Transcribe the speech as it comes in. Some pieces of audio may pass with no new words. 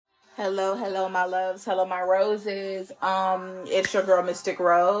Hello, hello, my loves. Hello, my roses. It's your girl, Mystic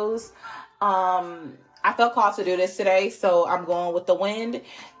Rose. I felt called to do this today, so I'm going with the wind.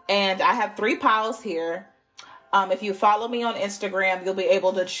 And I have 3 piles here. If you follow me on Instagram, you'll be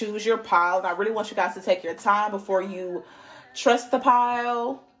able to choose your pile. And I really want you guys to take your time before you trust the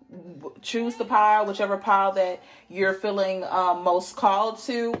pile. Choose the pile, whichever pile that you're feeling most called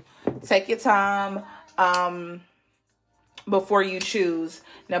to. Take your time. Before you choose.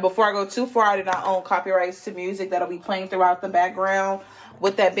 Now, before I go too far, I do not own copyrights to music that'll be playing throughout the background.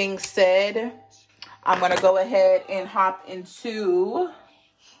 With that being said, I'm going to go ahead and hop into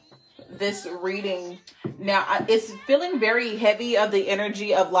this reading. Now, it's feeling very heavy of the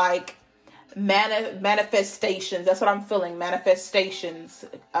energy of like manifestations. That's what I'm feeling. Manifestations.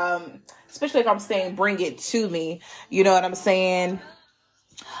 Especially if I'm saying bring it to me. You know what I'm saying?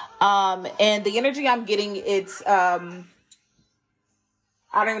 And the energy I'm getting, it's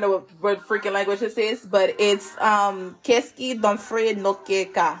I don't even know what freaking language this is, but it's Keski Donfre no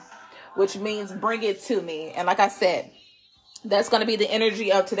Keka, which means bring it to me. And like I said, that's going to be the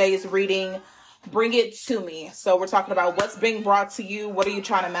energy of today's reading. Bring it to me. So we're talking about what's being brought to you. What are you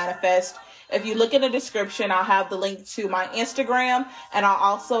trying to manifest? If you look in the description, I'll have the link to my Instagram, and I'll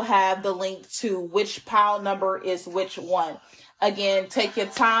also have the link to which pile number is which one. Again, take your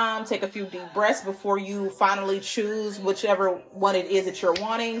time, take a few deep breaths before you finally choose whichever one it is that you're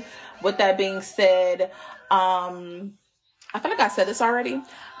wanting. With that being said, I feel like I said this already,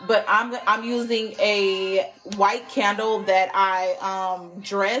 but I'm using a white candle that I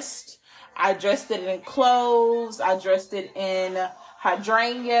dressed. I dressed it in cloves. I dressed it in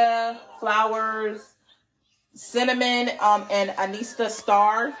hydrangea, flowers, cinnamon, and anista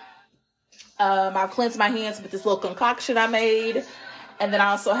star. I've cleansed my hands with this little concoction I made. And then I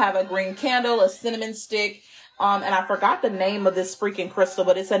also have a green candle, a cinnamon stick. And I forgot the name of this freaking crystal,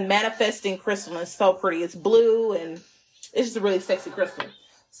 but it's a manifesting crystal. And it's so pretty. It's blue and it's just a really sexy crystal.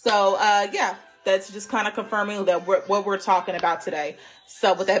 So, yeah, that's just kind of confirming that what we're talking about today.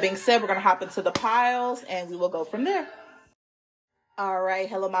 So with that being said, we're going to hop into the piles and we will go from there. All right.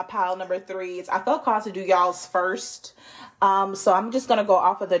 Hello, my pile number 3s. I felt called to do y'all's first. So I'm just going to go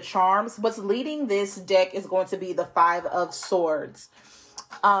off of the charms. What's leading this deck is going to be the 5 of Swords.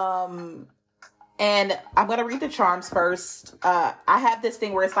 And I'm going to read the charms first. I have this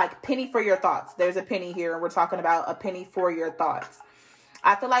thing where it's like penny for your thoughts. There's a penny here and we're talking about a penny for your thoughts.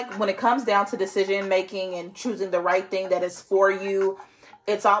 I feel like when it comes down to decision making and choosing the right thing that is for you,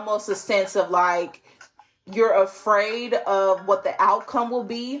 it's almost a sense of like, you're afraid of what the outcome will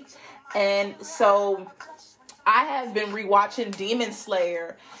be. And so I have been rewatching Demon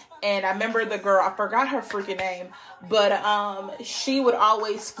Slayer, and I remember the girl, I forgot her freaking name, but she would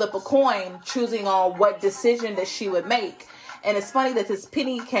always flip a coin choosing on what decision that she would make. And it's funny that this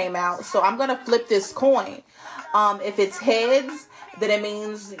penny came out, so I'm going to flip this coin. If it's heads, then it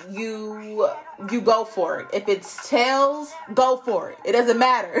means you go for it. If it's tails, go for it. It doesn't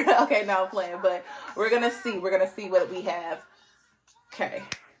matter. Okay, no, I'm playing, but we're going to see. We're going to see what we have. Okay.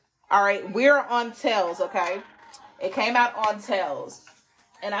 All right, we're on tails, okay? It came out on tails.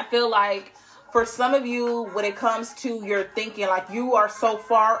 And I feel like for some of you, when it comes to your thinking, like you are so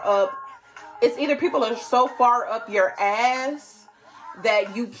far up, it's either people are so far up your ass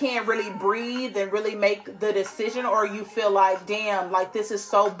that you can't really breathe and really make the decision, or you feel like, damn, like this is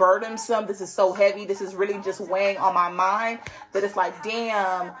so burdensome, this is so heavy, this is really just weighing on my mind, that it's like,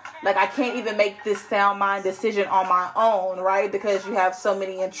 damn, like I can't even make this sound mind decision on my own, right? Because you have so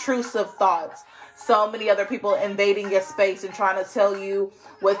many intrusive thoughts, so many other people invading your space and trying to tell you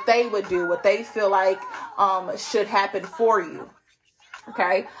what they would do, what they feel like should happen for you.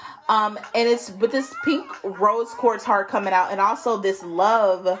 Okay. And it's with this pink rose quartz heart coming out, and also this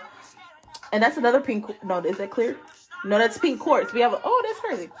love, and that's another pink. No, is that clear? No, that's pink quartz. We have that's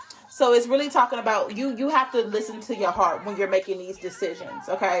crazy. So it's really talking about you have to listen to your heart when you're making these decisions.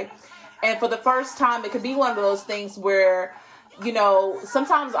 Okay. And for the first time, it could be one of those things where, you know,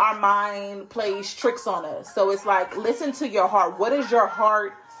 sometimes our mind plays tricks on us. So it's like, listen to your heart. What is your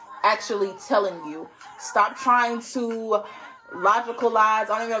heart actually telling you? Stop trying to logicalize. I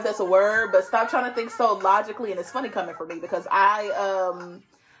don't even know if that's a word, but stop trying to think so logically. And it's funny coming from me because I'm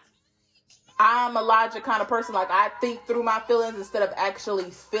a logic kind of person. Like I think through my feelings instead of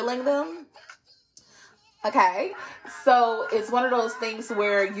actually feeling them. Okay. So it's one of those things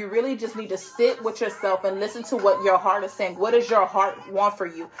where you really just need to sit with yourself and listen to what your heart is saying. What does your heart want for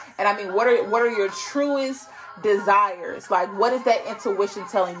you? And I mean, what are your truest desires? Like, what is that intuition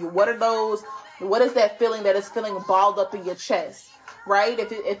telling you? What is that feeling that is feeling balled up in your chest? right?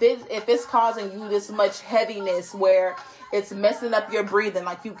 If it's causing you this much heaviness where it's messing up your breathing,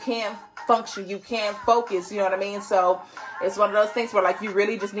 like you can't function, you can't focus, you know what I mean? So it's one of those things where like you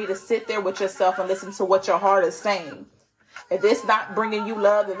really just need to sit there with yourself and listen to what your heart is saying. If it's not bringing you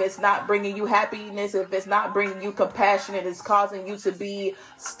love, if it's not bringing you happiness, if it's not bringing you compassion, and it's causing you to be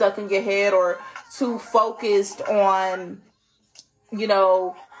stuck in your head or too focused on, you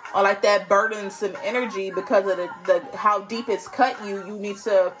know, or like that burdensome energy because of the how deep it's cut you, you need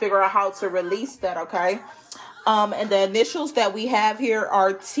to figure out how to release that, okay? And the initials that we have here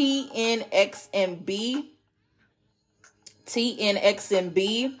are T, N, X, and B. T, N, X, and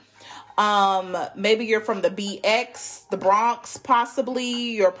B. Maybe you're from the BX, the Bronx,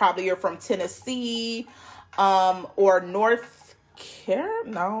 possibly. You're from Tennessee, or North Carolina.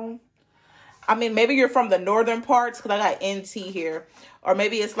 No. I mean, maybe you're from the northern parts because I got NT here. Or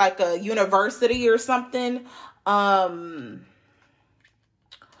maybe it's like a university or something.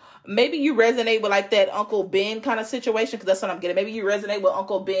 Maybe you resonate with like that Uncle Ben kind of situation, because that's what I'm getting. Maybe you resonate with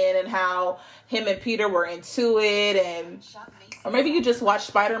Uncle Ben and how him and Peter were into it, or maybe you just watch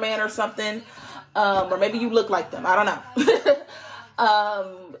Spider-Man or something, or maybe you look like them. I don't know.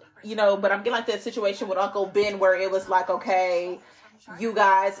 You know, but I'm getting like that situation with Uncle Ben where it was like, okay, you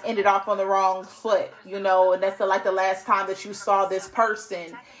guys ended off on the wrong foot, you know, and that's like the last time that you saw this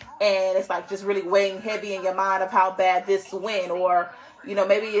person, and it's like just really weighing heavy in your mind of how bad this went. Or, you know,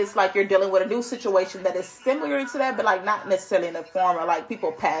 maybe it's like you're dealing with a new situation that is similar to that, but like not necessarily in the form of like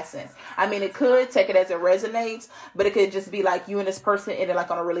people passing. I mean, it could take it as it resonates, but it could just be like you and this person ended like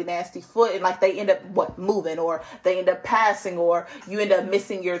on a really nasty foot, and like they end up moving, or they end up passing, or you end up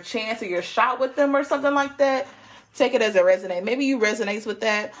missing your chance or your shot with them or something like that. Take it as it resonates. Maybe you resonates with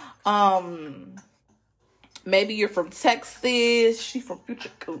that. Maybe you're from Texas. She from Future.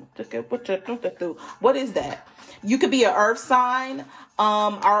 What is that? You could be an earth sign,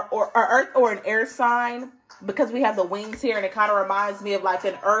 or earth or an air sign, because we have the wings here, and it kind of reminds me of like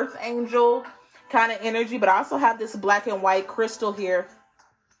an earth angel kind of energy. But I also have this black and white crystal here,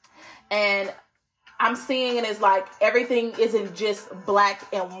 and I'm seeing it as like everything isn't just black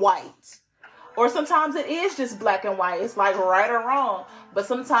and white. Or sometimes it is just black and white. It's like right or wrong. But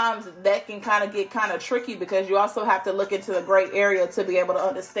sometimes that can kind of get kind of tricky, because you also have to look into the gray area to be able to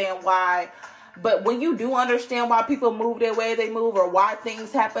understand why. But when you do understand why people move the way they move, or why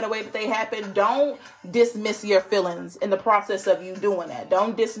things happen the way that they happen, don't dismiss your feelings in the process of you doing that.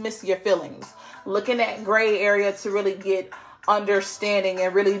 Don't dismiss your feelings. Look in that gray area to really get understanding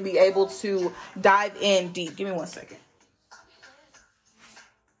and really be able to dive in deep. Give me 1 second.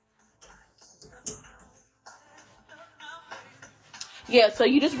 Yeah, so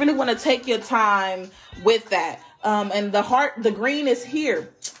you just really want to take your time with that. And the heart, the green is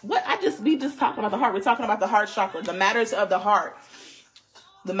here. We just talking about the heart. We're talking about the heart chakra, the matters of the heart.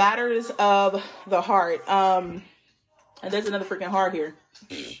 The matters of the heart. And there's another freaking heart here.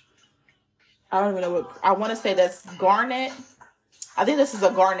 I don't even know what, I want to say that's garnet. I think this is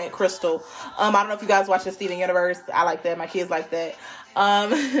a garnet crystal. I don't know if you guys watch the Steven Universe. I like that. My kids like that.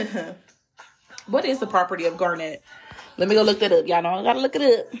 What is the property of garnet? Let me go look that up. Y'all know I gotta look it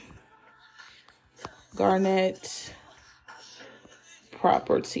up. Garnet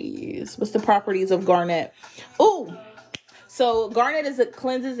properties. What's the properties of garnet? Oh, so garnet is, it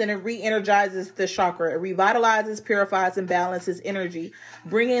cleanses and it re-energizes the chakra. It revitalizes, purifies, and balances energy.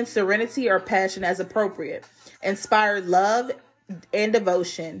 Bring in serenity or passion as appropriate. Inspire love and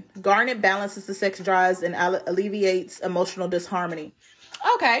devotion. Garnet balances the sex drives and alleviates emotional disharmony.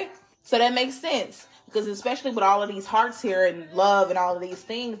 Okay, so that makes sense. Because especially with all of these hearts here and love and all of these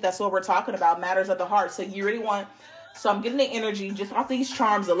things, that's what we're talking about, matters of the heart. So you really want, so I'm getting the energy just off these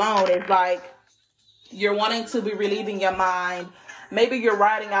charms alone. It's like you're wanting to be relieving your mind. Maybe you're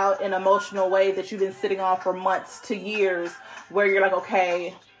writing out an emotional wave that you've been sitting on for months to years, where you're like,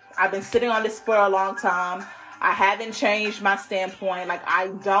 okay, I've been sitting on this for a long time. I haven't changed my standpoint. Like, I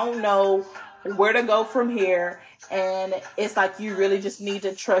don't know where to go from here. And it's like you really just need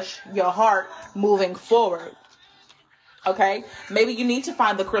to trust your heart moving forward. Okay? Maybe you need to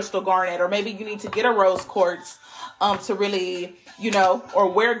find the crystal garnet, or maybe you need to get a rose quartz to really, you know, or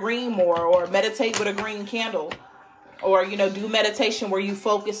wear green more, or meditate with a green candle, or, you know, do meditation where you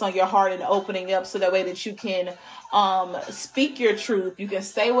focus on your heart and opening up, so that way that you can speak your truth. You can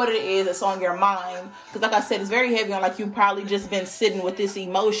say what it is that's on your mind. Because like I said, it's very heavy on, like, you've probably just been sitting with this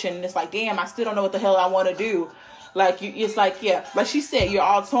emotion, and it's like, damn, I still don't know what the hell I want to do. Like, it's like, yeah, like she said, you're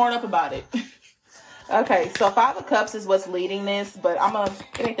all torn up about it. Okay, so 5 of Cups is what's leading this, but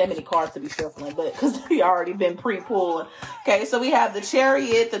it ain't that many cards to be shuffling, but because we already been pre-pulled. Okay, so we have the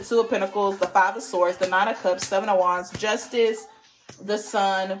Chariot, the 2 of Pentacles, the 5 of Swords, the 9 of Cups, 7 of Wands, Justice, the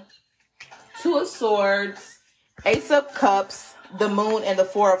Sun, Two of Swords, Ace of Cups, the Moon, and the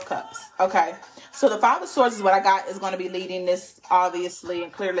Four of Cups. Okay. So the Five of Swords is what I got is going to be leading this, obviously,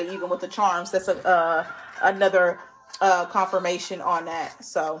 and clearly, even with the charms, that's another confirmation on that.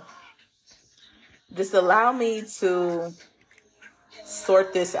 So just allow me to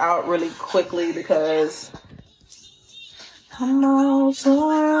sort this out really quickly because I'm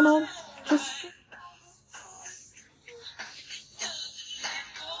also just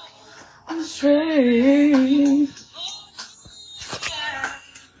straight.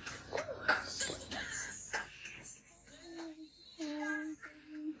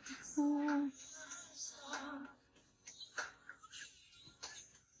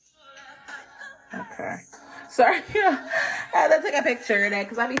 Okay. Sorry. I had to take a picture of that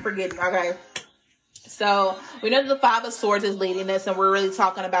because I be forgetting. Okay. So we know that the Five of Swords is leading us, and we're really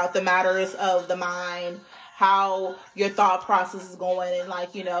talking about the matters of the mind, how your thought process is going, and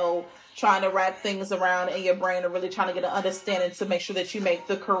like, you know, trying to wrap things around in your brain and really trying to get an understanding to make sure that you make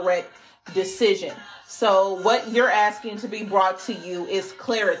the correct decision. So what you're asking to be brought to you is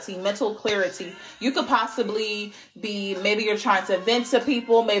clarity, mental clarity. You could possibly be, maybe you're trying to vent to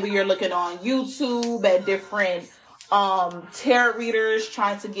people, maybe you're looking on YouTube at different tarot readers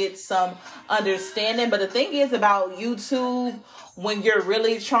trying to get some understanding. But the thing is about YouTube, when you're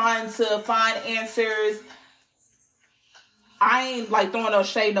really trying to find answers, I ain't like throwing no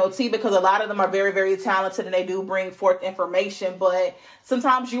shade, no tea, because a lot of them are very, very talented and they do bring forth information. But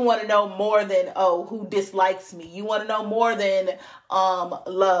sometimes you want to know more than, oh, who dislikes me. You want to know more than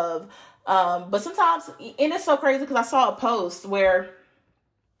love. But sometimes, and it's so crazy because I saw a post where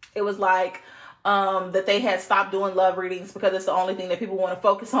it was like that they had stopped doing love readings because it's the only thing that people want to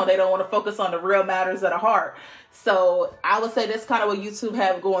focus on. They don't want to focus on the real matters of the heart. So I would say that's kind of what YouTube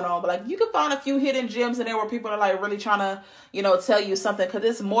have going on. But like, you can find a few hidden gems in there where people are like really trying to, you know, tell you something, because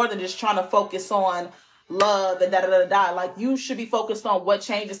it's more than just trying to focus on love and da-da-da-da. Like, you should be focused on what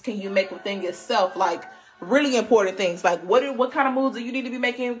changes can you make within yourself. Like, really important things. Like, what kind of moves do you need to be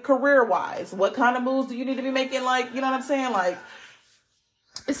making career-wise? What kind of moves do you need to be making, like, you know what I'm saying? Like,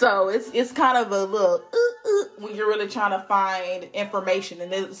 so it's kind of a little when you're really trying to find information.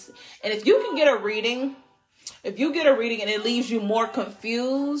 And if you can get a reading, if you get a reading and it leaves you more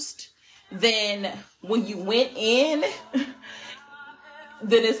confused than when you went in,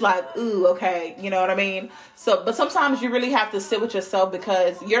 then it's like, ooh, okay, you know what I mean? So, but sometimes you really have to sit with yourself,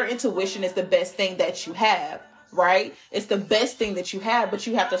 because your intuition is the best thing that you have, right? It's the best thing that you have, but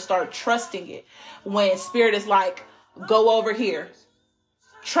you have to start trusting it. When Spirit is like, go over here,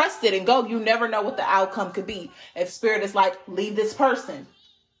 trust it and go. You never know what the outcome could be. If Spirit is like, leave this person,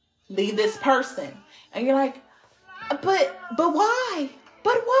 and you're like, but why?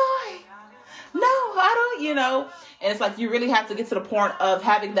 But why? No, I don't, you know. And it's like, you really have to get to the point of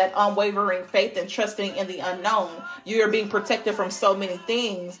having that unwavering faith and trusting in the unknown. You're being protected from so many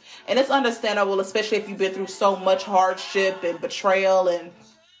things. And it's understandable, especially if you've been through so much hardship and betrayal and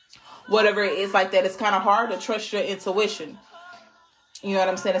whatever it is like that. It's kind of hard to trust your intuition. You know what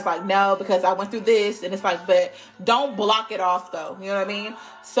I'm saying? It's like, no, because I went through this. And it's like, but don't block it off though. You know what I mean?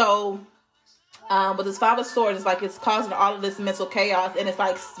 So with this Five of Swords, it's like, it's causing all of this mental chaos. And it's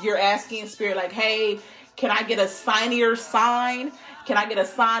like, you're asking Spirit, like, hey, can I get a signier sign? Can I get a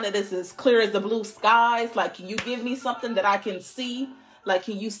sign that is as clear as the blue skies? Like, can you give me something that I can see? Like,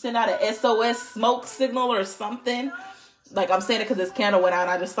 can you send out an SOS smoke signal or something? Like, I'm saying it because this candle went out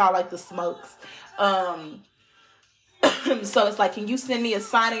and I just saw like the smokes. So it's like, can you send me a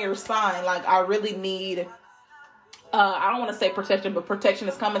signier sign? Like, I really need, I don't want to say protection, but protection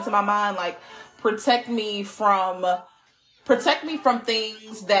is coming to my mind. Like, protect me from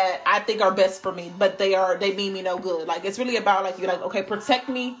things that I think are best for me, but they mean me no good. Like, it's really about like, you're like, okay, protect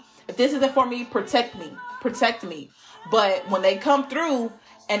me. If this isn't for me, protect me. But when they come through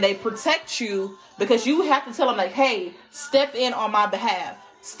and they protect you, because you have to tell them like, hey, step in on my behalf,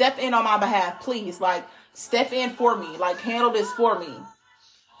 please. Like, step in for me, like, handle this for me.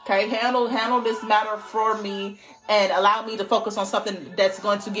 Okay, handle this matter for me and allow me to focus on something that's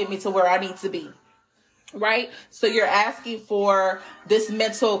going to get me to where I need to be. Right? So you're asking for this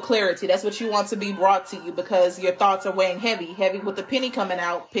mental clarity. That's what you want to be brought to you, because your thoughts are weighing heavy with the penny coming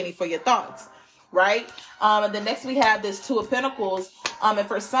out, penny for your thoughts. Right? And then next we have this Two of Pentacles. And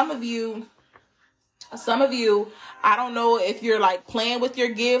for some of you, I don't know if you're like playing with your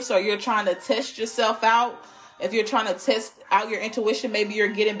gifts or you're trying to test yourself out. If you're trying to test out your intuition, maybe you're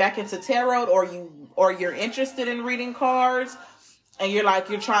getting back into tarot, or you're interested in reading cards, and you're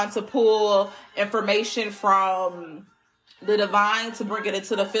trying to pull information from the divine to bring it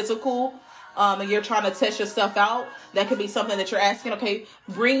into the physical. and you're trying to test yourself out, that could be something that you're asking. Okay,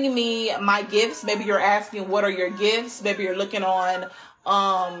 bring me my gifts. Maybe you're asking, what are your gifts? Maybe you're looking on,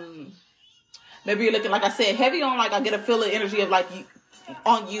 like I said, heavy on, like, I get a feel of energy of like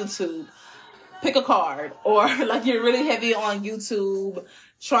on YouTube. Pick a card. Or like you're really heavy on YouTube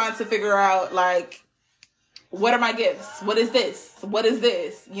trying to figure out, like, what are my gifts? What is this? What is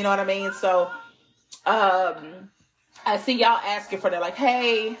this? You know what I mean? So I see y'all asking for that, like,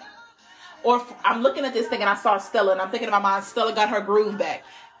 hey. Or I'm looking at this thing and I saw Stella, and I'm thinking in my mind, Stella got her groove back.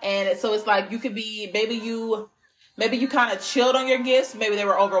 And so it's like, you could be, maybe you kind of chilled on your gifts. Maybe they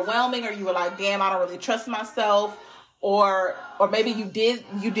were overwhelming, or you were like, damn, I don't really trust myself. Or maybe you did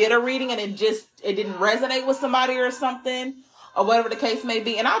a reading and it didn't resonate with somebody or something, or whatever the case may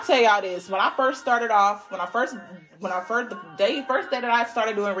be. And I'll tell y'all this, when I first started off, the first day that I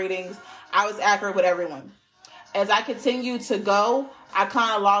started doing readings, I was accurate with everyone. As I continued to go, I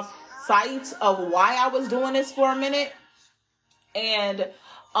kind of lost sight of why I was doing this for a minute. And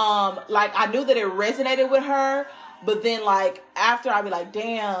like, I knew that it resonated with her, but then like after, I'd be like,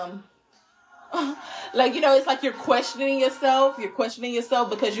 damn. Like, you know, it's like you're questioning yourself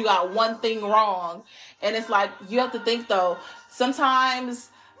because you got one thing wrong. And it's like, you have to think though, sometimes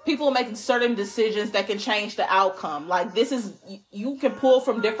people are making certain decisions that can change the outcome. Like, this is, you can pull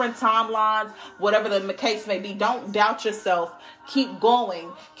from different timelines, whatever the case may be. Don't doubt yourself. Keep going.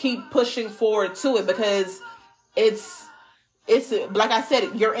 Keep pushing forward to it, because it's like I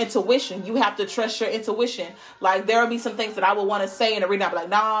said, your intuition. You have to trust your intuition. Like, there will be some things that I will want to say in a reading. I'll be like,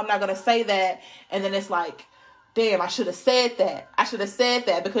 no, I'm not going to say that. And then it's like, damn, I should have said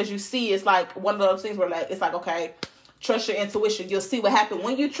that. Because you see, it's like one of those things where, like, it's like, okay, trust your intuition. You'll see what happened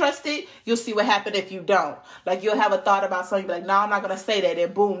when you trust it. You'll see what happened if you don't. Like, you'll have a thought about something, be like, no, I'm not going to say that.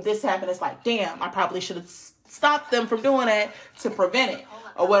 And boom, this happened. It's like, damn, I probably should have stopped them from doing that to prevent it,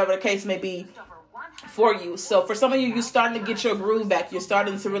 or whatever the case may be for you. So for some of you, you're starting to get your groove back. You're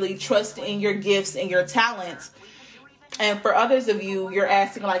starting to really trust in your gifts and your talents. And for others of you, you're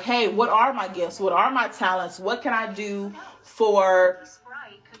asking like, hey, what are my gifts? What are my talents? What can I do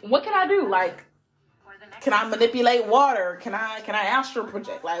Like, can I manipulate water? Can I astral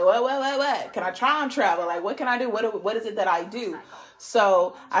project? Like, what? Can I time travel? Like, what can I do? What is it that I do?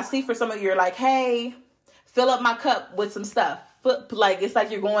 So I see for some of you, you're like, hey, fill up my cup with some stuff. Like, it's like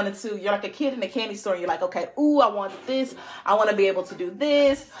you're like a kid in a candy store. And you're like, okay, ooh, I want this. I want to be able to do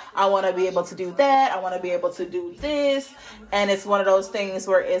this. I want to be able to do that. I want to be able to do this. And it's one of those things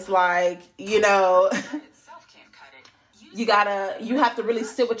where it's like, you know, you have to really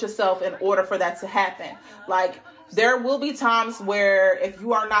sit with yourself in order for that to happen. Like, there will be times where if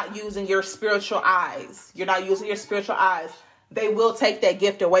you are not using your spiritual eyes, they will take that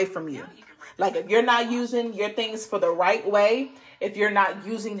gift away from you. Like, if you're not using your things for the right way, if you're not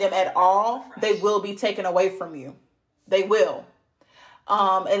using them at all, they will be taken away from you. They will.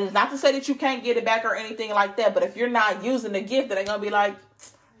 And it's not to say that you can't get it back or anything like that, but if you're not using the gift, then they're going to be like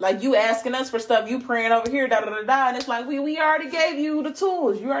you asking us for stuff, you praying over here, and it's like, we already gave you the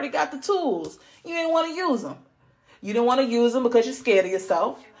tools. You already got the tools. You didn't want to use them. You didn't want to use them because you're scared of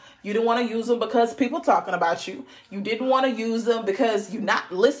yourself. You didn't want to use them because people talking about you. You didn't want to use them because you're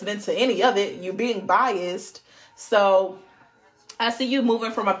not listening to any of it. You're being biased. So I see you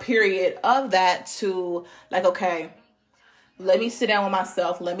moving from a period of that to like, okay, let me sit down with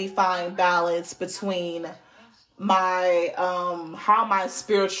myself. Let me find balance between my, how my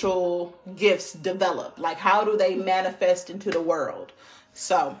spiritual gifts develop. Like, how do they manifest into the world?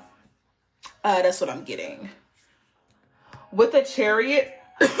 So that's what I'm getting. With the Chariot,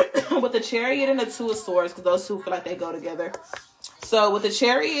 with the Chariot and the Two of Swords, because those two feel like they go together. So with the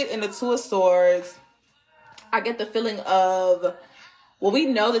Chariot and the Two of Swords, I get the feeling of, well, we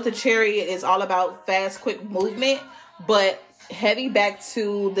know that the Chariot is all about fast, quick movement, but heavy back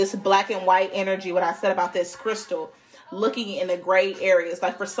to this black and white energy, what I said about this crystal, looking in the gray areas.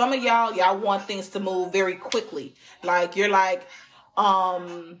 Like, for some of y'all want things to move very quickly. Like, you're like,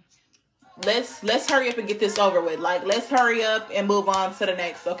 let's hurry up and get this over with. Like, let's hurry up and move on to the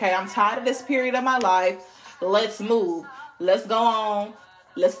next. Okay, I'm tired of this period of my life. Let's move. Let's go on.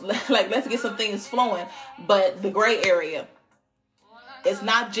 Let's get some things flowing. But the gray area, it's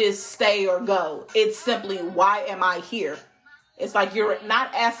not just stay or go. It's simply, why am I here? It's like you're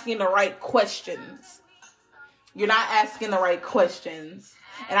not asking the right questions. You're not asking the right questions.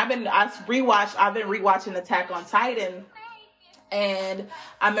 And I've been rewatching Attack on Titan. And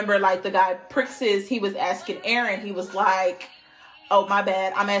I remember, like, the guy Prixis, he was asking Eren, he was like, oh, my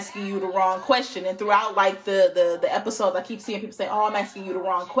bad, I'm asking you the wrong question. And throughout like the episodes, I keep seeing people say, oh, I'm asking you the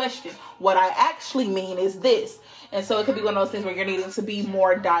wrong question. What I actually mean is this. And so it could be one of those things where you're needing to be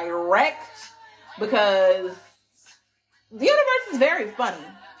more direct, because the universe is very funny.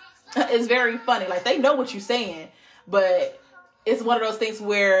 It's very funny. Like, they know what you're saying, but it's one of those things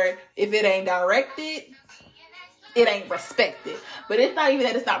where if it ain't directed, it ain't respected. But it's not even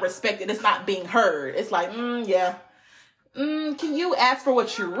that it's not respected. It's not being heard. It's like, yeah. Can you ask for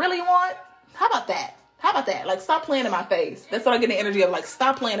what you really want? How about that? How about that? Like, stop playing in my face. That's what I get the energy of. Like,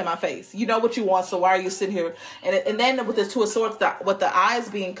 stop playing in my face. You know what you want, so why are you sitting here? And then with this Two of Swords, with the eyes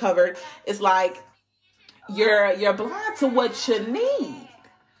being covered, it's like you're blind to what you need.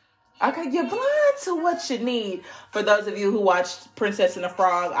 Okay, you're blind to what you need. For those of you who watched Princess and the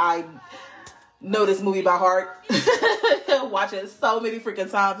Frog, I know this movie by heart. Watch it so many freaking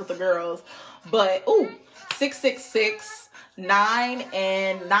times with the girls. But, 666, 9,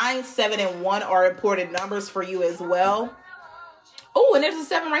 and 9, 7, and 1 are important numbers for you as well. Oh, and there's a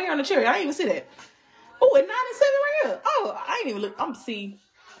 7 right here on the cherry. I didn't even see that. Oh, and 9 and 7 right here. Oh, I didn't even look. I'm see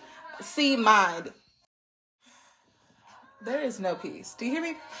mind. There is no peace. Do you hear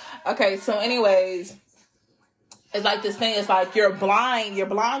me? Okay, so anyways, it's like this thing. It's like you're blind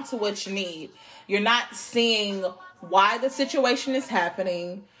to what you need. You're not seeing why the situation is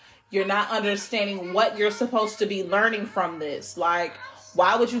happening. You're not understanding what you're supposed to be learning from this. Like,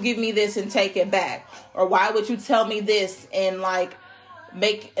 why would you give me this and take it back? Or why would you tell me this and like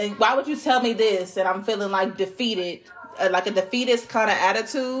why would you tell me this and I'm feeling like defeated, like a defeatist kind of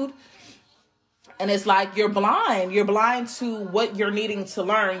attitude? And it's like you're blind to what you're needing to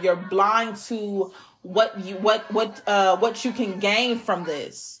learn. You're blind to what you can gain from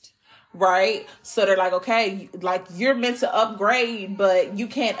this, right? So they're like, okay, like you're meant to upgrade, but you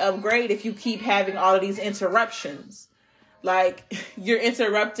can't upgrade if you keep having all of these interruptions. Like, you're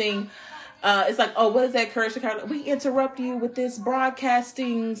interrupting. It's like, oh, what is that, Courage? We interrupt you with this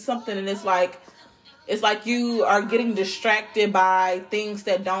broadcasting something, and it's like you are getting distracted by things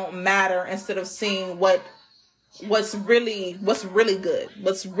that don't matter instead of seeing what's really good,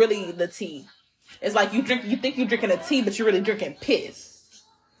 what's really the tea. It's like you think you're drinking a tea, but you're really drinking piss.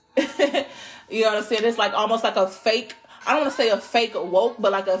 You know what I'm saying? It's like almost like a fake, I don't want to say a fake woke,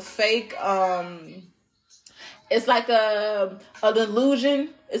 but like a fake, it's like an illusion.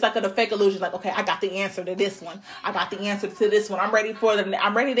 It's like a fake illusion. Like, okay, I got the answer to this one. I got the answer to this one. I'm ready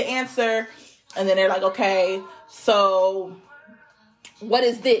to answer. And then they're like, okay, so what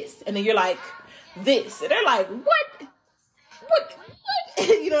is this? And then you're like, this. And they're like, what?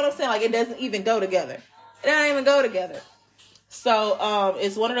 You know what I'm saying? Like, it doesn't even go together. It doesn't even go together. So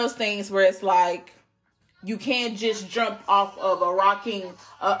it's one of those things where it's like, you can't just jump off of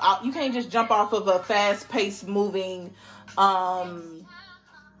you can't just jump off of a fast-paced moving,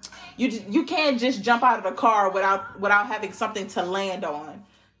 you can't just jump out of the car without having something to land on.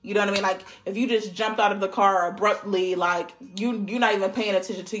 You know what I mean? Like, if you just jumped out of the car abruptly, like, you're not even paying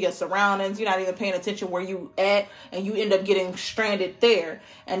attention to your surroundings. You're not even paying attention where you at, and you end up getting stranded there.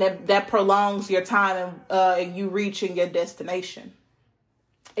 And that prolongs your time and you reaching your destination.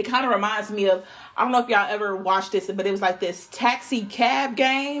 It kind of reminds me of, I don't know if y'all ever watched this, but it was like this taxi cab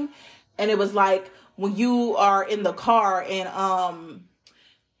game. And it was like when you are in the car and,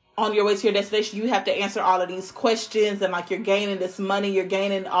 on your way to your destination, you have to answer all of these questions, and like you're gaining this money, you're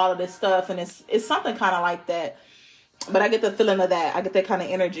gaining all of this stuff, and it's something kind of like that. But I get the feeling of that. I get that kind of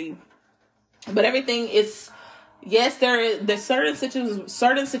energy. But everything is, yes, there's certain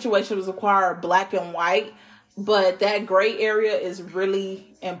situations require black and white, but that gray area is really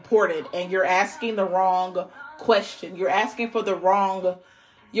important, and you're asking the wrong question. You're asking the wrong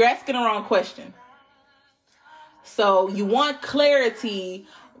question. So you want clarity,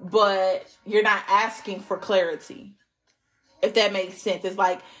 but you're not asking for clarity, if that makes sense. It's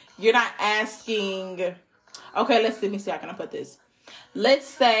like you're not asking, okay, let me see how can I put this. Let's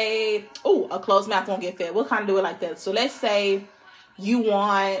say, a closed mouth won't get fed. We'll kind of do it like that. So let's say you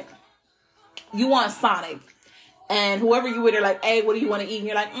want Sonic, and whoever you with are like, hey, what do you want to eat? And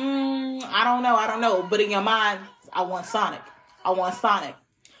you're like, I don't know. But in your mind, I want Sonic.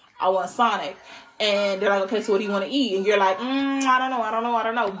 And they're like, okay, so what do you want to eat? And you're like, I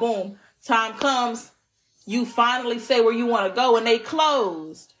don't know. Boom. Time comes. You finally say where you want to go, and they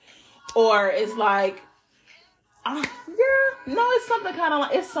closed. Or it's like, it's something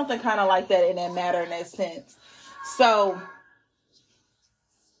kind of like that in that matter, in that sense. So,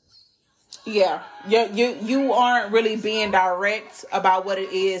 yeah, you aren't really being direct about what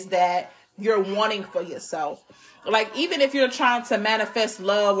it is that you're wanting for yourself. Like, even if you're trying to manifest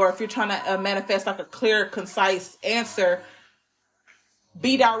love, or if you're trying to manifest like a clear, concise answer,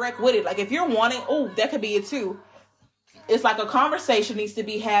 be direct with it. Like if you're wanting, oh, that could be it too. It's like a conversation needs to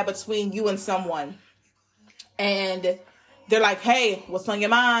be had between you and someone. And they're like, hey, what's on your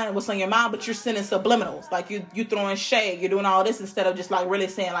mind? What's on your mind? But you're sending subliminals. Like you throwing shade. You're doing all this instead of just like really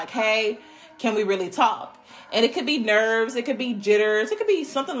saying like, hey, can we really talk? And it could be nerves. It could be jitters. It could be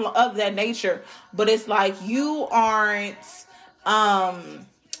something of that nature. But it's like you aren't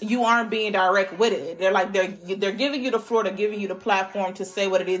being direct with it. They're like, they're giving you the floor. They're giving you the platform to say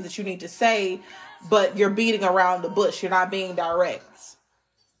what it is that you need to say. But you're beating around the bush. You're not being direct.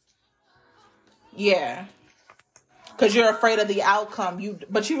 Yeah. Because you're afraid of the outcome.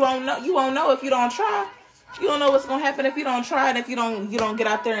 But you won't know. You won't know if you don't try. You don't know what's going to happen if you don't try. And if you don't get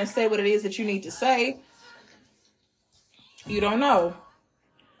out there and say what it is that you need to say. You don't know.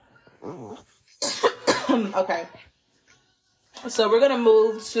 Okay. So we're going to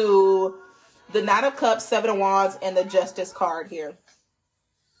move to the Knight of Cups, Seven of Wands, and the Justice card here.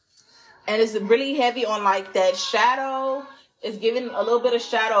 And it's really heavy on like that shadow. It's giving a little bit of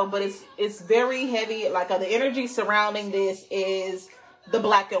shadow, but it's very heavy. Like the energy surrounding this is the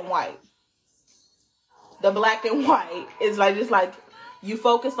black and white. The black and white is like, just like you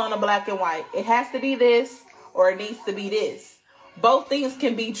focus on the black and white. It has to be this or it needs to be this. Both things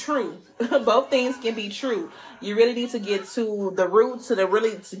can be true. Both things can be true. You really need to get to the root,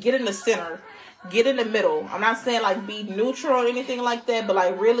 to get in the center, get in the middle. I'm not saying like be neutral or anything like that, but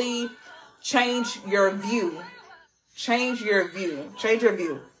like really change your view. Change your view. Change your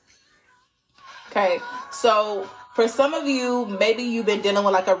view. Okay. So for some of you, maybe you've been dealing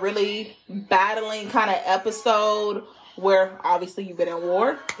with like a really battling kind of episode where obviously you've been at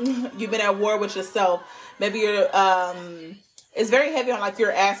war. You've been at war with yourself. Maybe you're, it's very heavy on like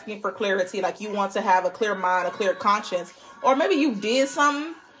you're asking for clarity. Like you want to have a clear mind, a clear conscience. Or maybe you did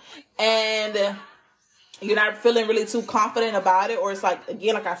something and you're not feeling really too confident about it. Or it's like,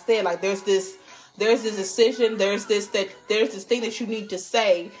 again, like I said, like there's this decision, there's this thing that you need to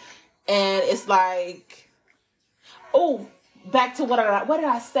say. And it's like, oh, back to what did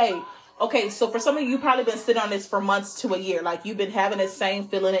I say? Okay, so for some of you, probably been sitting on this for months to a year. Like you've been having the same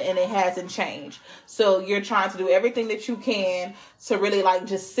feeling and it hasn't changed. So you're trying to do everything that you can to really like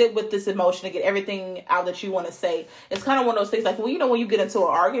just sit with this emotion and get everything out that you want to say. It's kind of one of those things like, well, you know, when you get into an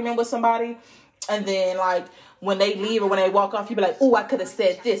argument with somebody and then like when they leave or when they walk off, you be like, oh, I could have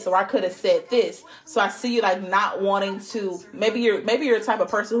said this or I could have said this. So I see you like not wanting to, maybe you're a type of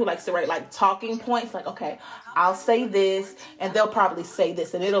person who likes to write like talking points. Like, okay, I'll say this and they'll probably say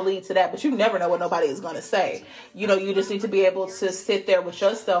this and it'll lead to that. But you never know what nobody is going to say. You know, you just need to be able to sit there with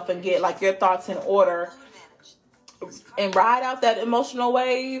yourself and get like your thoughts in order and ride out that emotional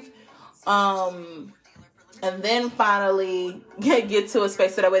wave. And then finally get to a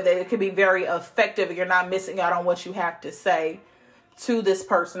space so that way that it can be very effective and you're not missing out on what you have to say to this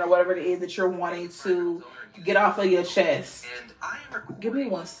person or whatever it is that you're wanting to get off of your chest. Give me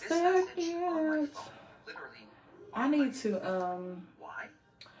 1 second. I need to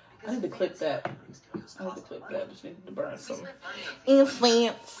clip that. Just need to burn some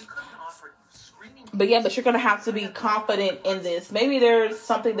incense. But yeah, but you're going to have to be confident in this. Maybe there's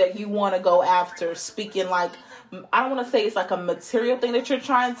something that you want to go after, speaking like, I don't want to say it's like a material thing that you're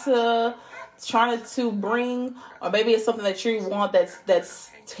trying to bring, or maybe it's something that you want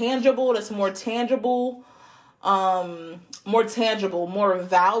that's tangible, that's more tangible, more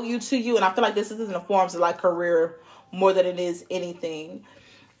value to you. And I feel like this is in the forms of like career more than it is anything.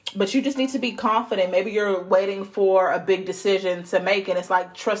 But you just need to be confident. Maybe you're waiting for a big decision to make, and it's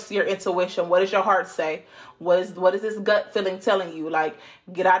like, trust your intuition. What does your heart say? What is this gut feeling telling you? Like,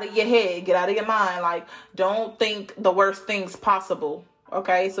 get out of your head, get out of your mind. Like, don't think the worst things possible.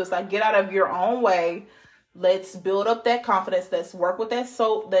 Okay, so it's like, get out of your own way. Let's build up that confidence. Let's work with that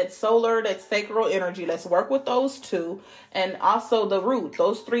solar, that sacral energy. Let's work with those two. And also the root.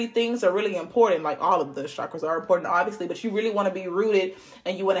 Those 3 things are really important. Like all of the chakras are important, obviously, but you really want to be rooted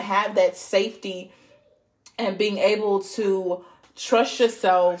and you want to have that safety and being able to trust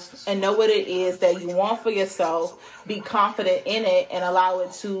yourself and know what it is that you want for yourself. Be confident in it and allow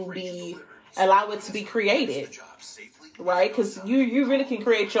it to be created. Right? Because you really can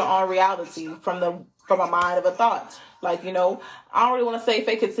create your own reality from a mind of a thought. Like, you know, I don't really want to say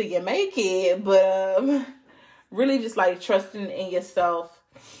fake it till you make it, but really just like trusting in yourself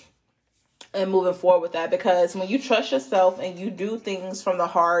and moving forward with that. Because when you trust yourself and you do things from the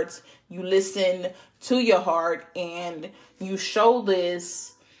heart, you listen to your heart and you show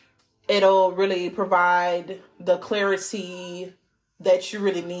this, it'll really provide the clarity that you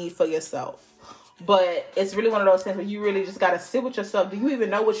really need for yourself. But it's really one of those things where you really just got to sit with yourself. Do you even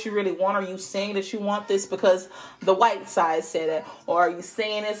know what you really want? Are you saying that you want this because the white side said it? Or are you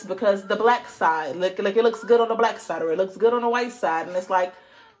saying this because the black side, like it looks good on the black side, or it looks good on the white side? And it's like,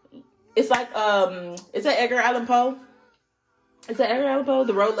 is that Edgar Allan Poe? Is that Edgar Allan Poe?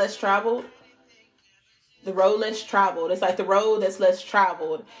 The Road Less Traveled? The Road Less Traveled. It's like the road that's less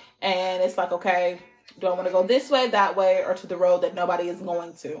traveled. And it's like, okay, do I want to go this way, that way, or to the road that nobody is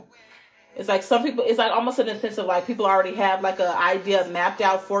going to? It's like some people, it's like almost in the sense of like people already have like an idea mapped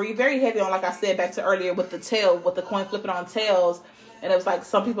out for you. Very heavy on, like I said back to earlier with the tail, with the coin flipping on tails. And it was like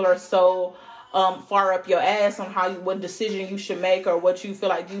some people are so far up your ass on what decision you should make or what you feel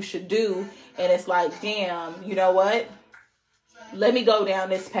like you should do. And it's like, damn, you know what? Let me go down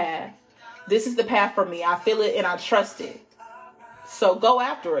this path. This is the path for me. I feel it and I trust it. So go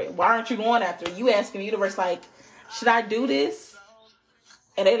after it. Why aren't you going after it? You asking the universe, like, should I do this?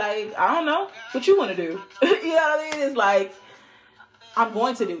 And they like, I don't know what you want to do. You know what I mean? It's like, I'm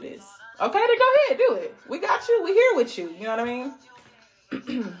going to do this. Okay, then go ahead, do it. We got you. We're here with you. You know what I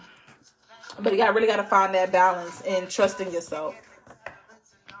mean? But you really got to find that balance in trusting yourself.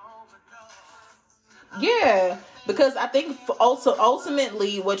 Yeah, because I think also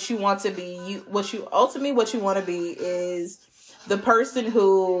ultimately what you want to be, what you want to be is the person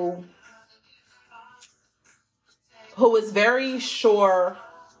who is very sure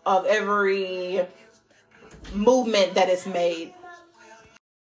of every movement that is made.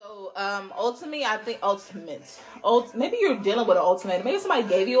 So ultimately, I think maybe you're dealing with an ultimatum. Maybe somebody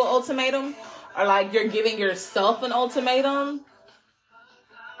gave you an ultimatum, or like you're giving yourself an ultimatum,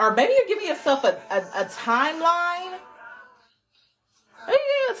 or maybe you're giving yourself a timeline. Maybe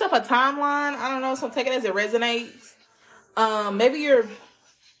you're giving yourself a timeline. I don't know, so take it as it resonates. Maybe you're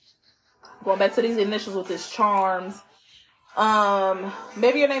going back to these initials with this charms.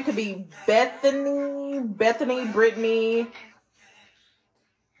 Maybe your name could be Bethany, Brittany.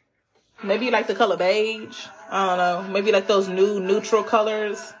 Maybe you like the color beige. I don't know. Maybe like those new neutral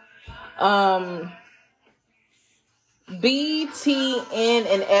colors. B, T, N,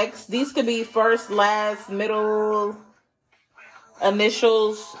 and X. These could be first, last, middle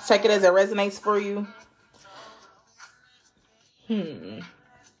initials. Take it as it resonates for you.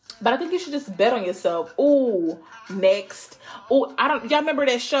 But I think you should just bet on yourself. Ooh, next. Ooh, y'all remember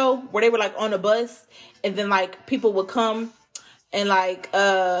that show where they were like on a bus and then like people would come and like,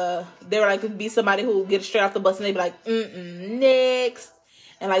 there would like be somebody who would get straight off the bus and they'd be like, next.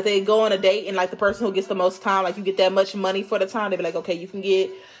 And like they go on a date and like the person who gets the most time, like you get that much money for the time. They'd be like, okay, you can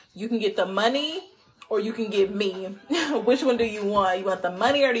get the money or you can get me. Which one do you want? You want the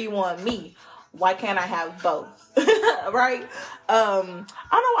money or do you want me? Why can't I have both? Right? I don't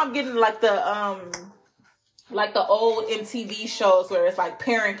know. I'm getting like the old MTV shows where it's like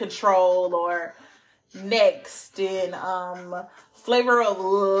Parent Control or Next and Flavor of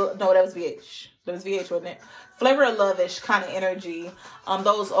Love. No, that was VH. That was VH, wasn't it? Flavor of Love-ish kind of energy.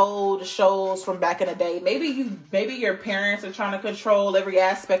 Those old shows from back in the day. Maybe your parents are trying to control every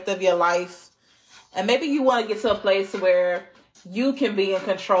aspect of your life, and maybe you want to get to a place where you can be in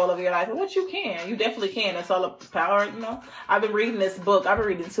control of your life. And what you can. You definitely can. It's all about power, you know. I've been reading this book. I've been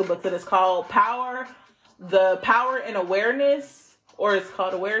reading 2 books that is called Power. The Power in Awareness. Or it's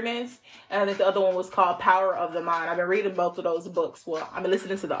called Awareness. And I think the other one was called Power of the Mind. I've been reading both of those books. Well, I've been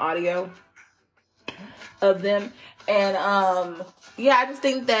listening to the audio of them. And yeah, I just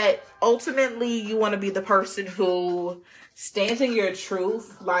think that ultimately you want to be the person who stands in your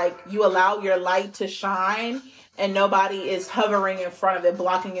truth. Like you allow your light to shine. And nobody is hovering in front of it,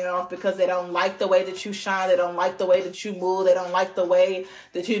 blocking it off because they don't like the way that you shine. They don't like the way that you move. They don't like the way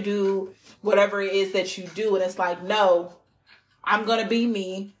that you do whatever it is that you do. And it's like, no, I'm going to be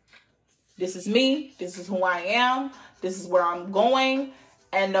me. This is me. This is who I am. This is where I'm going.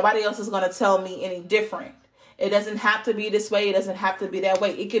 And nobody else is going to tell me any different. It doesn't have to be this way. It doesn't have to be that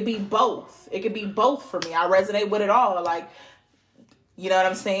way. It could be both. It could be both for me. I resonate with it all. Like, you know what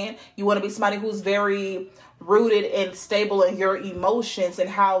I'm saying? You want to be somebody who's very rooted and stable in your emotions and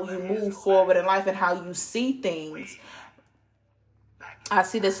how you move forward in life and how you see things. I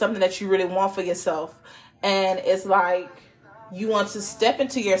see that's something that you really want for yourself. And it's like you want to step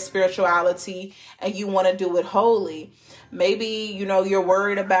into your spirituality and you want to do it wholly. Maybe, you know, you're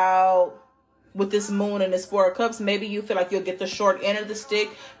worried about with this moon and this 4 of Cups, maybe you feel like you'll get the short end of the stick.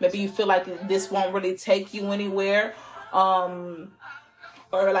 Maybe you feel like this won't really take you anywhere. Or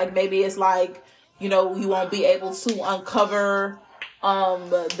like maybe it's like, you know, you won't be able to uncover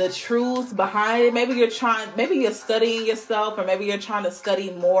the truth behind it. Maybe you're studying yourself, or maybe you're trying to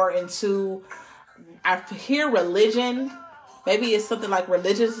study more into, I hear religion, Maybe it's something like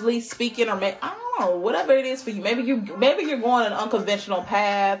religiously speaking, or I don't know, whatever it is for you. Maybe you're going an unconventional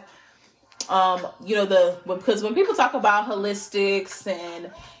path. Because when people talk about holistics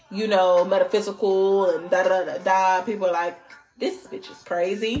and, metaphysical and da, people are like, this bitch is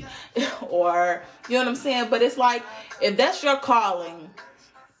crazy. Or, you know what I'm saying? But it's like, if that's your calling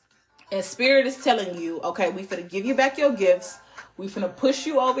and spirit is telling you, okay, we finna give you back your gifts. We finna push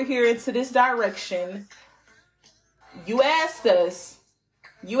you over here into this direction. You asked us,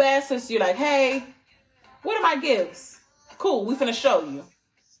 you're like, hey, what are my gifts? Cool, we finna show you.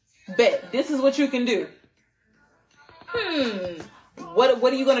 Bet, this is what you can do. What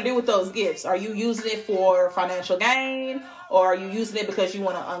are you going to do with those gifts? Are you using it for financial gain? Or are you using it because you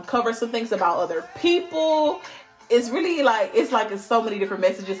want to uncover some things about other people? It's really like, it's so many different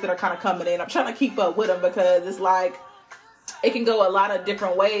messages that are kind of coming in. I'm trying to keep up with them because it's like, it can go a lot of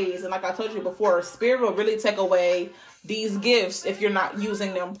different ways. And like I told you before, spirit will really take away these gifts if you're not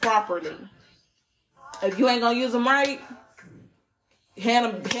using them properly. If you ain't going to use them right,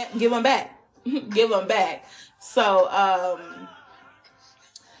 give them back. Give them back. So,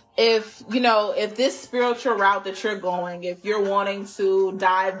 if this spiritual route that you're going, if you're wanting to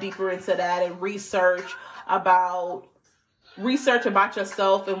dive deeper into that and research about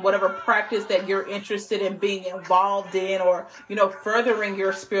yourself and whatever practice that you're interested in being involved in, or, furthering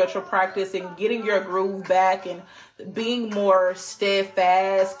your spiritual practice and getting your groove back and being more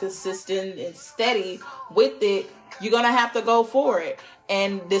steadfast, consistent, and steady with it, you're going to have to go for it.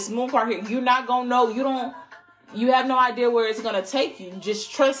 And this moon card here, you're not going to know. You have no idea where it's going to take you.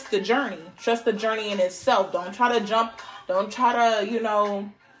 Just trust the journey. Trust the journey in itself. Don't try to jump. Don't try to,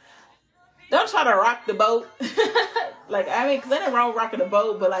 don't try to rock the boat. Because I ain't wrong rocking the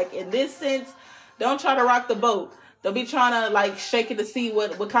boat, but in this sense, don't try to rock the boat. Don't be trying to shake it to see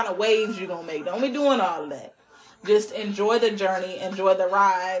what kind of waves you're going to make. Don't be doing all of that. Just enjoy the journey, enjoy the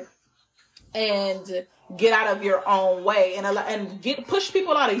ride, and get out of your own way, and push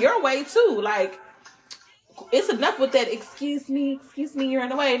people out of your way too. It's enough with that. Excuse me, you're in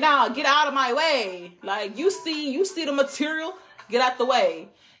the way. Now get out of my way. You see the material, get out the way.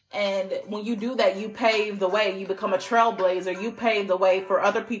 And when you do that, you pave the way. You become a trailblazer. You pave the way for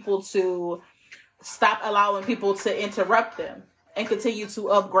other people to stop allowing people to interrupt them and continue to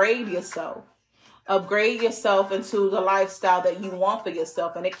upgrade yourself. Upgrade yourself into the lifestyle that you want for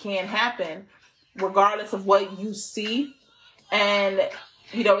yourself. And it can happen regardless of what you see. And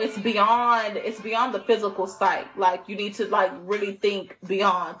it's beyond the physical sight. You need to really think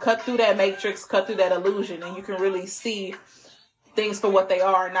beyond, cut through that matrix, cut through that illusion, and you can really see things for what they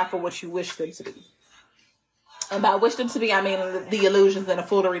are, not for what you wish them to be. And by wish them to be, I mean the illusions and the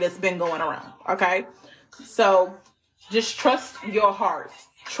foolery that's been going around. Okay? So just trust your heart.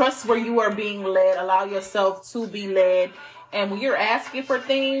 Trust where you are being led. Allow yourself to be led. And when you're asking for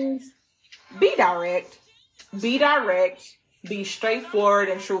things, be direct. Be direct. Be straightforward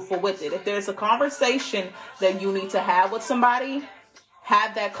and truthful with it. If there's a conversation that you need to have with somebody,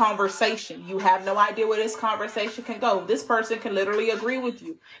 have that conversation. You have no idea where this conversation can go. This person can literally agree with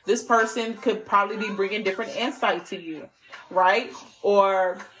you. This person could probably be bringing different insight to you, right?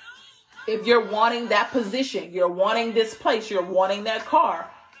 Or if you're wanting that position, you're wanting this place, you're wanting that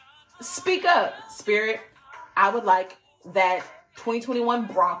car, speak up. Spirit, I would like that 2021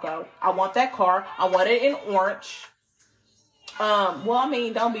 Bronco. I want that car. I want it in orange.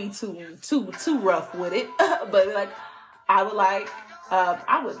 Don't be too rough with it, but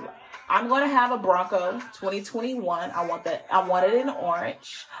I'm going to have a Bronco 2021. I want it in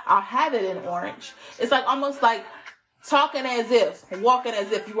orange. I'll have it in orange. It's almost like talking as if, walking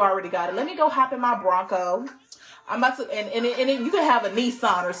as if you already got it. Let me go hop in my Bronco. I'm about to, and you can have a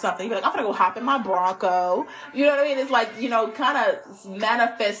Nissan or something. You're I'm going to go hop in my Bronco. You know what I mean? It's kind of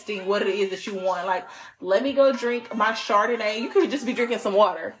manifesting what it is that you want. Let me go drink my Chardonnay. You could just be drinking some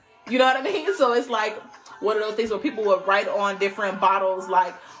water. You know what I mean? So it's one of those things where people would write on different bottles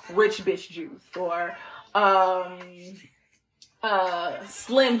rich bitch juice or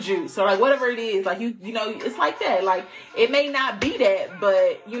slim juice or whatever it is. It's like that. It may not be that,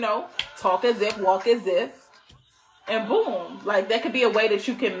 but talk as if, walk as if. And boom, that could be a way that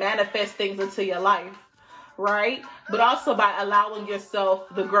you can manifest things into your life, right? But also by allowing yourself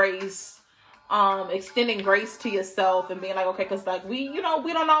the grace, extending grace to yourself and being okay, because we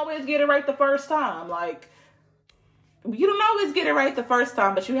don't always get it right the first time. You don't always get it right the first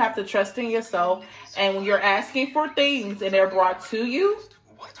time, but you have to trust in yourself. And when you're asking for things and they're brought to you,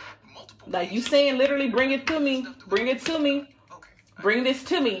 you saying literally, bring it to me, bring it to me, bring this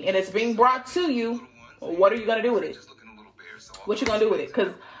to me, and it's being brought to you. What are you going to do with it? What you going to do with it?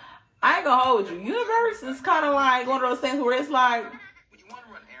 Because I ain't gonna hold you. Universe is kind of like one of those things where it's like,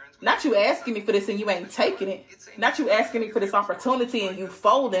 not you asking me for this and you ain't taking it. Not you asking me for this opportunity and you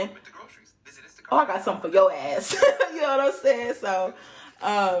folding. Oh, I got something for your ass. You know what I'm saying? So,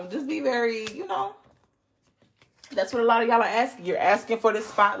 just be very, that's what a lot of y'all are asking. You're asking for this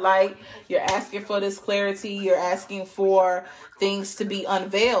spotlight. You're asking for this clarity. You're asking for things to be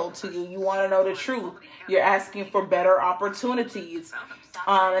unveiled to you. You want to know the truth. You're asking for better opportunities.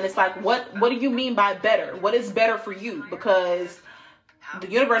 And it's like, what do you mean by better? What is better for you? Because the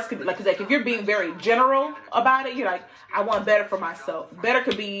universe could be like if you're being very general about it, you're like, I want better for myself. Better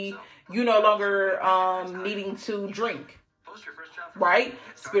could be you no longer needing to drink. Right?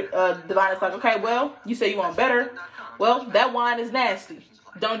 Divine is like, okay, well, you say you want better. Well, that wine is nasty.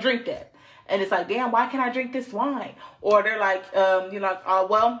 Don't drink that. And it's like, damn, why can't I drink this wine? Or they're like, well,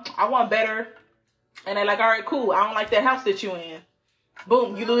 I want better. And they're like, all right, cool. I don't like that house that you in.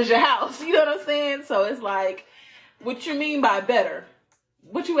 Boom, you lose your house. You know what I'm saying? So it's like, what you mean by better?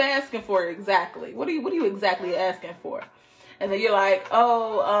 What you asking for exactly? What are you exactly asking for? And then you're like,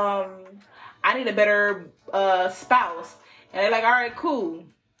 I need a better spouse. And they're like, all right, cool.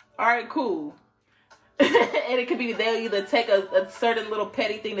 And it could be they'll either take a certain little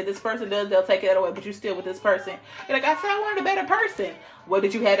petty thing that this person does, they'll take it away, but you're still with this person. You're like, I said I wanted a better person. Well,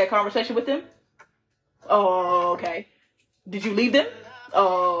 did you have that conversation with them? Oh, okay. Did you leave them?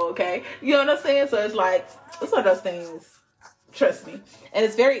 Oh, okay. You know what I'm saying? So it's like, it's one of those things. Trust me. And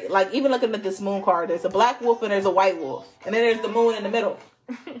it's very, like, even looking at this moon card, there's a black wolf and there's a white wolf. And then there's the moon in the middle.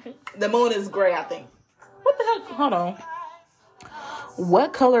 The moon is gray, I think. What the heck? Hold on.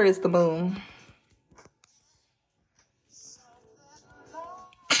 What color is the moon?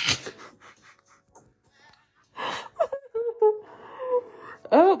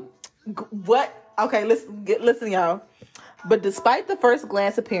 Oh, what? Okay, listen, y'all. But despite the first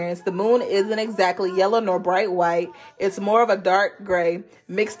glance appearance, the moon isn't exactly yellow nor bright white. It's more of a dark gray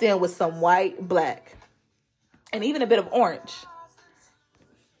mixed in with some white, black, and even a bit of orange.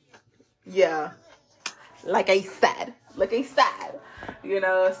 Yeah. Like I said.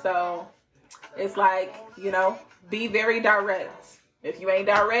 So it's like, be very direct. If you ain't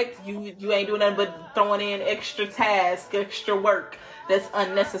direct, you ain't doing nothing but throwing in extra tasks, extra work that's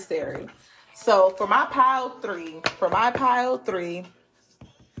unnecessary. So for my pile three,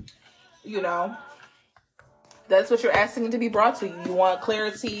 that's what you're asking to be brought to you. You want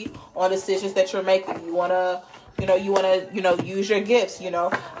clarity on decisions that you're making. You want to, use your gifts,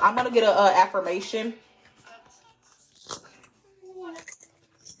 I'm going to get a affirmation.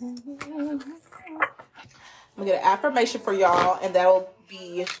 I'm going to get an affirmation for y'all, and that'll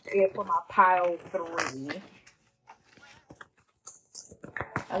be it for my pile 3.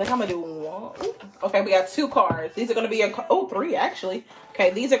 I think I'm going to do 1. Ooh. Okay, we got 2 cards. These are going to be 3 actually. Okay,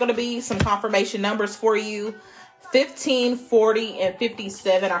 these are going to be some confirmation numbers for you. 15, 40, and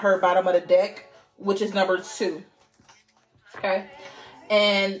 57. I heard bottom of the deck, which is number 2. Okay.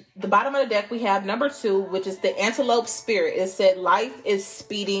 And the bottom of the deck, we have number 2, which is the antelope spirit. It said life is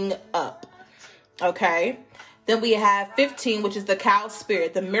speeding up. Okay. Then we have 15, which is the cow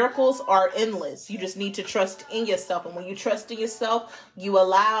spirit. The miracles are endless. You just need to trust in yourself. And when you trust in yourself, you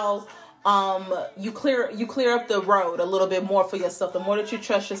allow, you clear up the road a little bit more for yourself. The more that you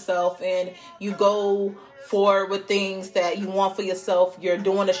trust yourself and you go forward with things that you want for yourself, you're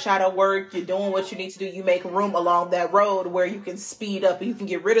doing the shadow work, you're doing what you need to do. You make room along that road where you can speed up and you can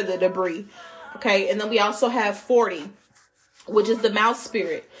get rid of the debris. Okay. And then we also have 40, which is the mouse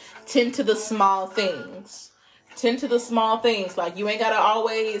spirit. Tend to the small things. Tend to the small things. Like, you ain't gotta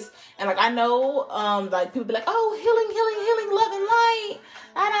always, and like, I know, like, people be like, oh, healing, love and light,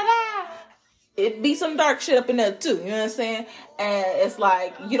 da da da. It be some dark shit up in there too, you know what I'm saying? And it's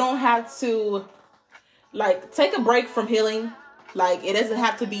like, you don't have to, like, take a break from healing. Like, it doesn't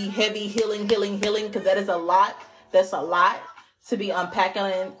have to be heavy healing, because that is a lot. That's a lot to be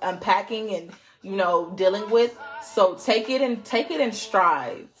unpacking and, dealing with. So take it in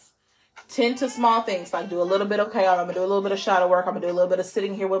strides. Tend to small things, like do a little bit of chaos. I'm gonna do a little bit of shadow work. I'm gonna do a little bit of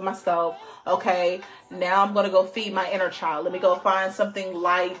sitting here with myself. Okay, now I'm gonna go feed my inner child. Let me go find something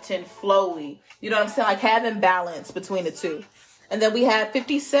light and flowy. You know what I'm saying? Like, having balance between the two. And then we have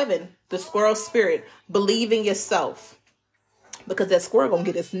 57, the squirrel spirit. Believe in yourself, because that squirrel gonna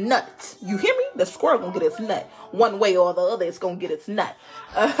get its nut. You hear me? The squirrel gonna get its nut. One way or the other, it's gonna get its nut.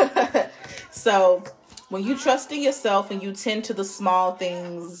 So when you trust in yourself and you tend to the small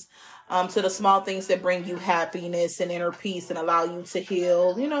things, to the small things that bring you happiness and inner peace and allow you to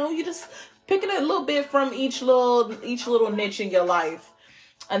heal, you just picking a little bit from each little niche in your life.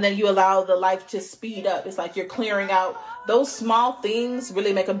 and then you allow the life to speed up. It's like you're clearing out. Those small things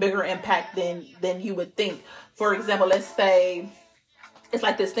really make a bigger impact than you would think. For example, let's say it's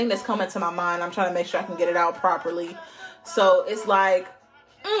like this thing that's coming to my mind. I'm trying to make sure I can get it out properly. So it's like,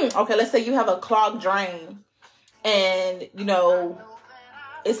 okay, let's say you have a clogged drain, and you know,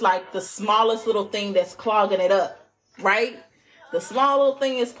 it's like the smallest little thing that's clogging it up, right? The small little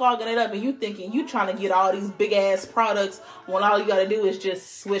thing is clogging it up, and you thinking you trying to get all these big ass products when all you got to do is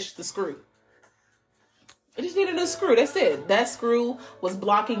just switch the screw. You just need a new screw. That's it. That screw was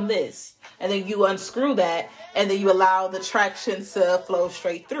blocking this, and then you unscrew that, and then you allow the traction to flow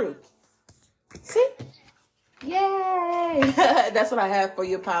straight through. See? Yay! That's what I have for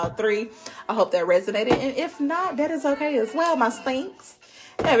you, pile 3. I hope that resonated, and if not, that is okay as well, my stinks.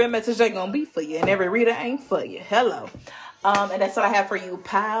 Every message ain't gonna be for you, and every reader ain't for you. Hello. And that's what I have for you,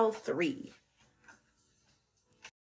 pile 3.